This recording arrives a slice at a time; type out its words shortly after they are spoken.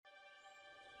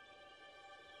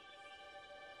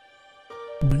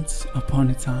Once upon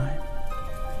a time,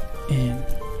 in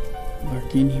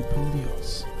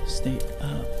Varginha-Polios, state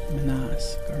of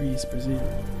Minas Gerais,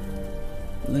 Brazil,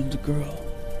 lived a girl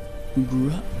who grew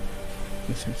up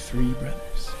with her 3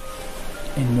 brothers.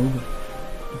 And nobody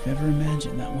would have ever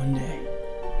imagined that one day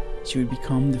she would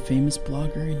become the famous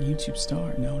blogger and YouTube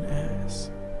star known as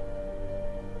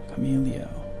Camila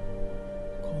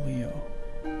Coelho.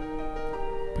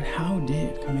 But how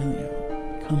did Camila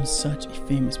become such a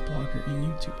famous blogger and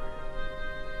YouTuber?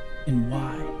 And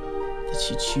why did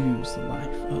she choose the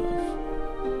life of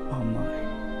online?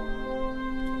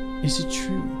 Is it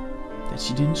true that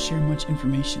she didn't share much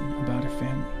information about her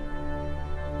family?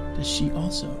 Does she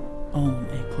also own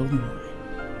a clothing line?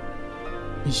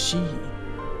 Is she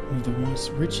one of the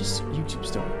most richest YouTube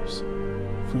stars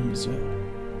from Brazil?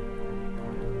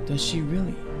 Does she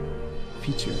really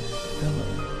feature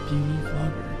fellow beauty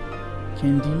vlogger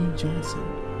Candine Johnson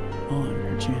on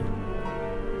her channel?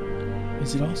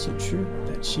 Is it also true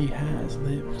that she has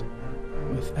lived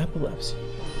with epilepsy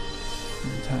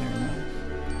her entire life?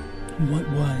 What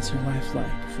was her life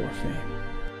like before fame?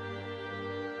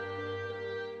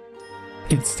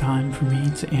 It's time for me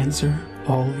to answer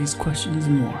all these questions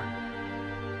and more,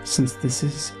 since this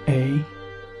is ASMR.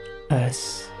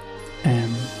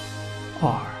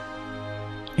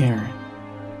 Aaron,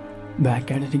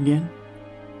 back at it again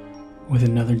with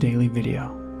another daily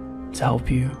video to help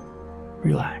you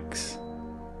relax.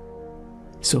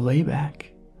 So lay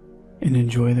back and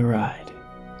enjoy the ride.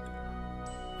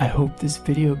 I hope this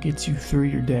video gets you through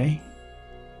your day,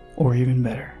 or even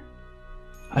better,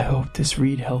 I hope this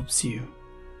read helps you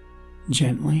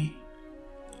gently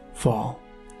fall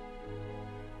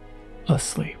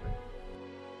asleep.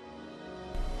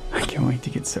 I can't wait to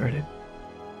get started.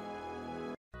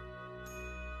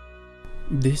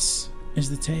 This is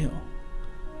the tale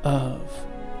of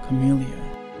Camila.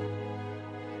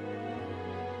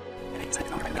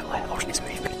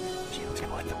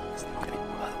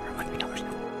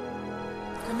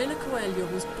 Camila Coelho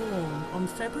was born on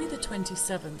February the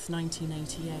 27th,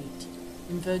 1988,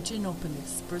 in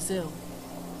Virginopolis, Brazil.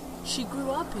 She grew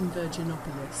up in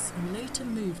Virginopolis and later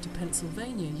moved to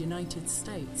Pennsylvania, United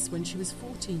States, when she was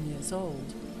 14 years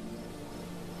old.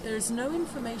 There is no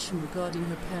information regarding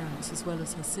her parents as well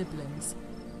as her siblings,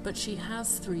 but she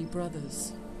has 3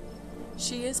 brothers.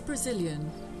 She is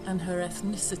Brazilian and her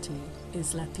ethnicity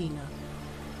is Latina.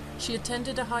 She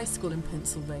attended a high school in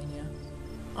Pennsylvania.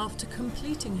 After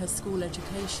completing her school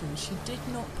education, she did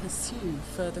not pursue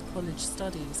further college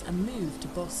studies and moved to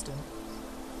Boston.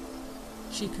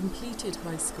 She completed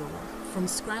high school from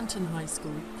Scranton High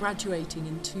School, graduating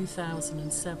in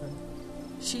 2007.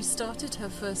 She started her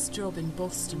first job in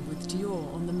Boston with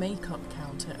Dior on the makeup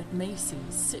counter at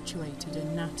Macy's, situated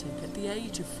in Natick, at the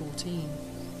age of 14.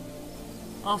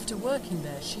 After working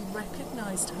there, she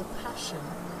recognized her passion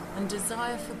and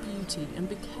desire for beauty and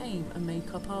became a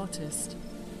makeup artist.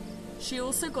 She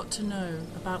also got to know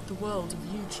about the world of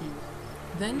YouTube.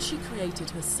 Then she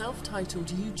created her self-titled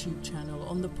YouTube channel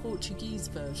on the Portuguese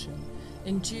version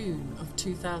in June of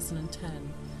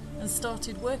 2010 and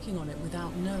started working on it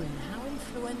without knowing how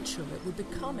influential it would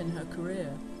become in her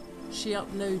career. She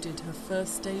uploaded her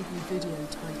first debut video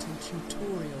titled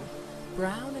Tutorial,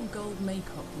 Brown and Gold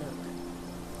Makeup Look,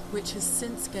 which has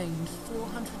since gained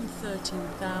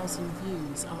 413,000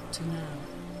 views up to now.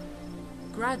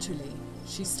 Gradually,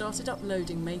 she started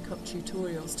uploading makeup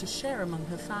tutorials to share among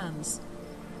her fans.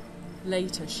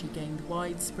 Later, she gained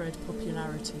widespread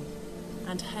popularity,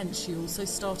 and hence she also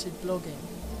started blogging.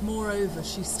 Moreover,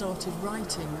 she started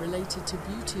writing related to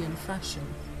beauty and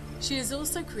fashion. She has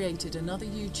also created another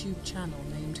YouTube channel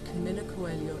named Camila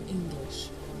Coelho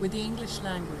English, with the English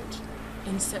language,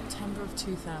 in September of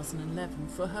 2011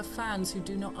 for her fans who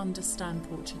do not understand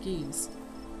Portuguese.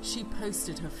 She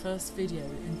posted her first video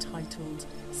entitled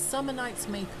Summer Nights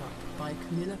Makeup by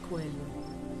Camila Coelho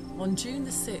on June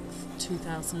the 6th,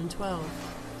 2012.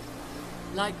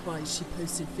 Likewise, she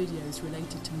posted videos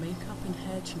related to makeup and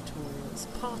hair tutorials,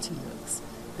 party looks,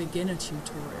 beginner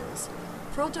tutorials,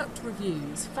 product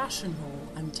reviews, fashion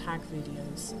haul, and tag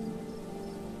videos.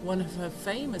 One of her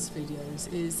famous videos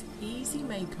is Easy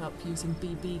Makeup using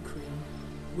BB Cream,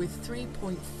 with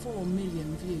 3.4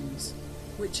 million views,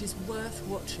 which is worth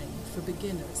watching for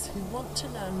beginners who want to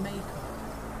learn makeup.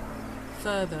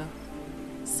 Further,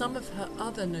 some of her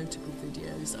other notable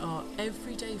videos are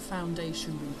Everyday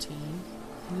Foundation Routine,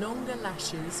 Longer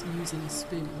Lashes using a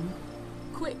Spoon,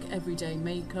 Quick Everyday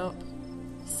Makeup,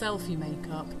 Selfie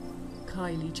Makeup,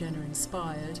 Kylie Jenner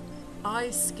Inspired,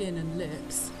 Eyes, Skin and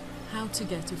Lips, How to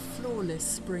Get a Flawless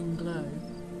Spring Glow,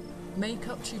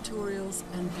 Makeup Tutorials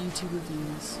and Beauty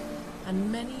Reviews.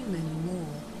 and many, many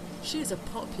more. She is a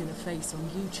popular face on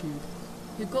YouTube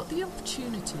who got the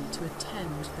opportunity to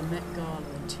attend the Met Gala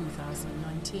in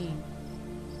 2019.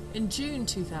 In June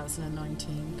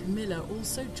 2019, Camilla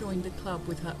also joined the club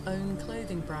with her own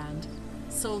clothing brand,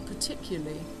 sold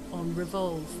particularly on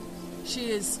Revolve.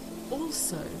 She is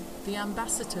also the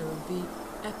ambassador of the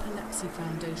Epilepsy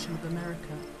Foundation of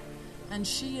America, and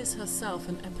she is herself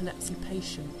an epilepsy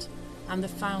patient and the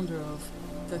founder of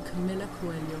the Camila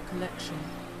Coelho Collection.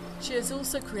 She has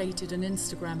also created an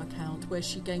Instagram account where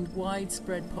she gained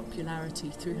widespread popularity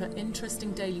through her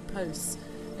interesting daily posts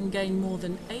and gained more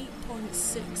than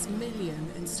 8.6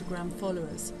 million Instagram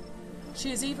followers.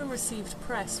 She has even received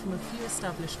press from a few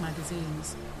established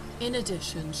magazines. In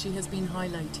addition, she has been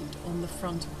highlighted on the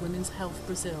front of Women's Health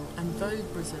Brazil and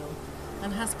Vogue Brazil,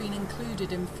 and has been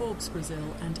included in Forbes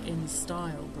Brazil and In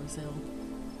Style Brazil.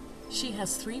 She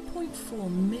has 3.4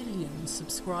 million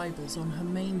subscribers on her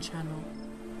main channel.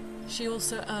 She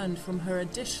also earned from her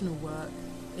additional work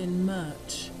in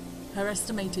merch. Her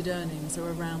estimated earnings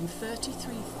are around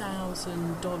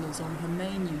 $33,000 on her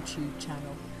main YouTube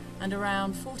channel and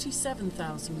around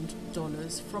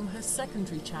 $47,000 from her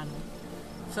secondary channel.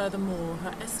 Furthermore,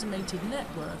 her estimated net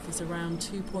worth is around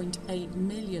 $2.8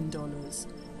 million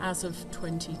as of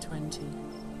 2020.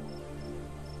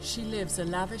 She lives a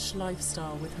lavish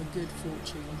lifestyle with her good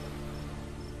fortune.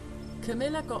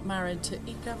 Camilla got married to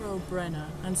Icaro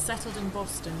Brenner and settled in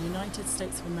Boston, United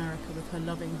States of America with her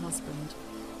loving husband.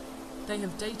 They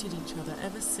have dated each other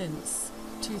ever since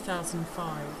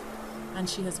 2005, and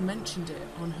she has mentioned it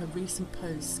on her recent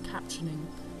posts captioning,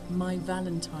 "My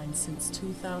Valentine since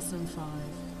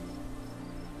 2005.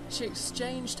 She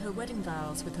exchanged her wedding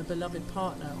vows with her beloved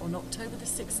partner on October the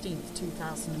 16th,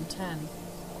 2010.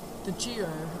 The duo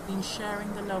have been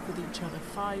sharing the love with each other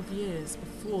 5 years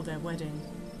before their wedding.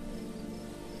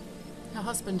 Her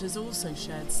husband has also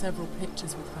shared several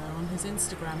pictures with her on his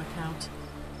Instagram account.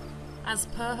 As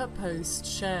per her post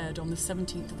shared on the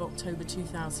 17th of October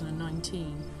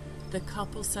 2019, the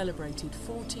couple celebrated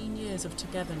 14 years of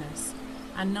togetherness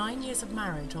and 9 years of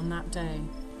marriage on that day.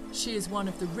 She is one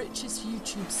of the richest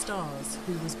YouTube stars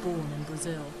who was born in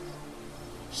Brazil.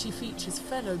 She features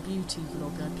fellow beauty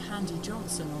vlogger Candy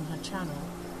Johnson on her channel.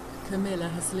 Camilla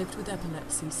has lived with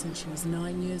epilepsy since she was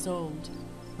 9 years old.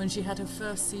 When she had her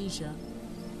first seizure,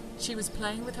 she was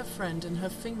playing with her friend and her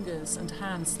fingers and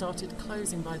hands started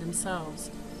closing by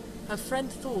themselves. Her friend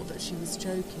thought that she was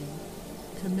joking.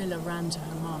 Camilla ran to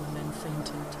her mum and then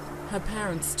fainted. Her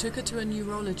parents took her to a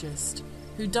neurologist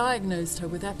who diagnosed her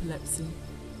with epilepsy.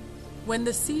 When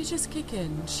the seizures kick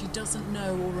in, she doesn't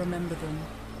know or remember them,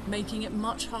 making it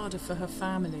much harder for her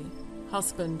family,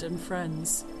 husband and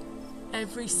friends.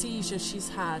 Every seizure she's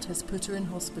had has put her in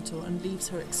hospital and leaves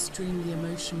her extremely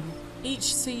emotional.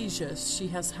 Each seizure she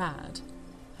has had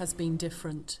has been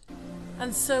different.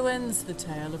 And so ends the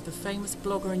tale of the famous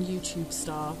blogger and YouTube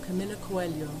star Camila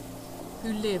Coelho,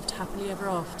 who lived happily ever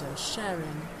after,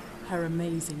 sharing her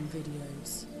amazing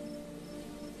videos.